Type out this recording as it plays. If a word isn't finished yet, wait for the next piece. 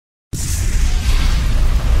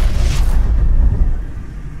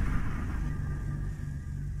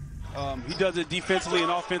He does it defensively and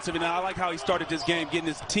offensively. And I like how he started this game, getting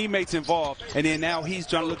his teammates involved, and then now he's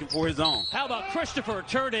looking for his own. How about Christopher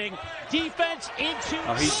turning defense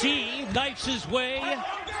into C, knifes his way,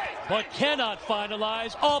 but cannot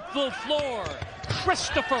finalize off the floor.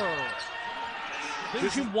 Christopher.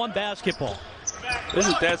 Division I basketball.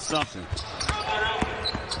 Isn't that something?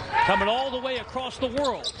 Coming all the way across the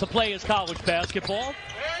world to play his college basketball.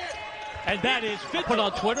 And that is put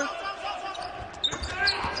on Twitter.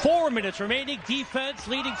 4 minutes remaining. Defense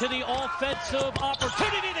leading to the offensive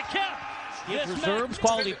opportunity to cap. It reserves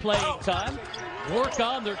quality playing time. Work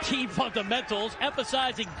on their team fundamentals,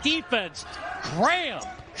 emphasizing defense. Graham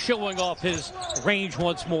showing off his range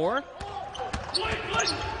once more.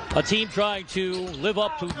 A team trying to live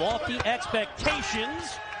up to lofty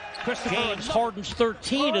expectations. James Harden's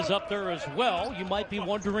 13 is up there as well. You might be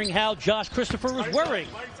wondering how Josh Christopher is wearing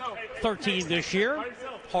 13 this year.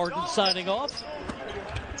 Harden signing off.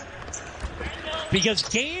 Because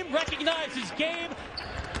game recognizes game.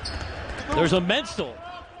 There's a mental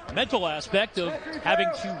aspect of having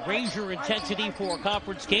to raise your intensity for a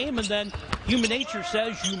conference game, and then human nature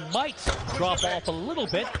says you might drop off a little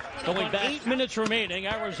bit. Going back, 8 minutes remaining,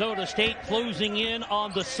 Arizona State closing in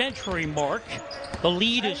on the century mark. The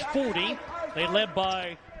lead is 40. They led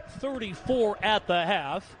by 34 at the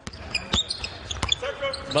half.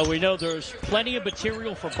 But we know there's plenty of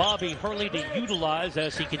material for Bobby Hurley to utilize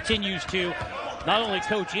as he continues to not only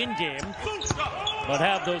coach in-game, but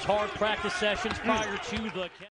have those hard practice sessions prior to the